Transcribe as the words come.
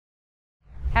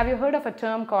Have you heard of a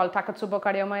term called Takotsubo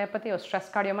Cardiomyopathy or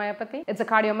stress cardiomyopathy? It's a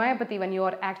cardiomyopathy when you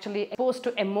are actually exposed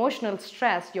to emotional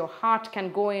stress, your heart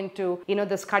can go into,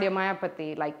 this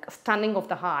cardiomyopathy, like stunning of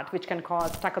the heart, which can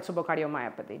cause Takotsubo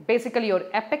Cardiomyopathy. Basically, your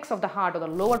apex of the heart or the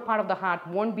lower part of the heart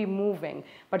won't be moving,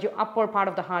 but your upper part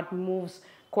of the heart moves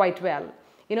quite well.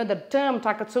 The term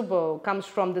Takotsubo comes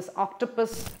from this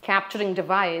octopus capturing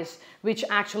device, which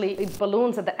actually it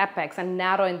balloons at the apex and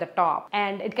narrow in the top.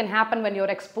 And it can happen when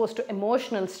you're exposed to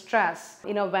emotional stress,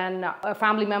 when a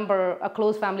family member, a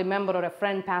close family member or a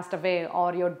friend passed away,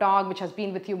 or your dog, which has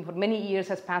been with you for many years,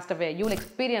 has passed away. You'll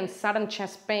experience sudden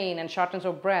chest pain and shortness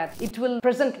of breath. It will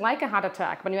present like a heart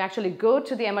attack. When you actually go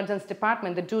to the emergency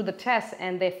department, they do the test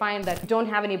and they find that you don't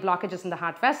have any blockages in the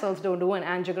heart vessels, don't do an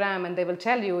angiogram, and they will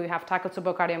tell you have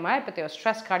Takotsubo cardiomyopathy or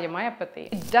stress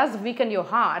cardiomyopathy. It does weaken your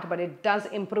heart, but it does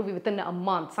improve within a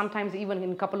month. Sometimes even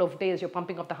in a couple of days, your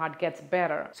pumping of the heart gets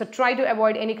better. So try to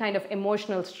avoid any kind of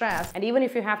emotional stress. And even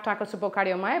if you have Takotsubo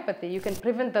cardiomyopathy, you can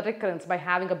prevent the recurrence by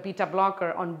having a beta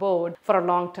blocker on board for a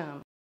long term.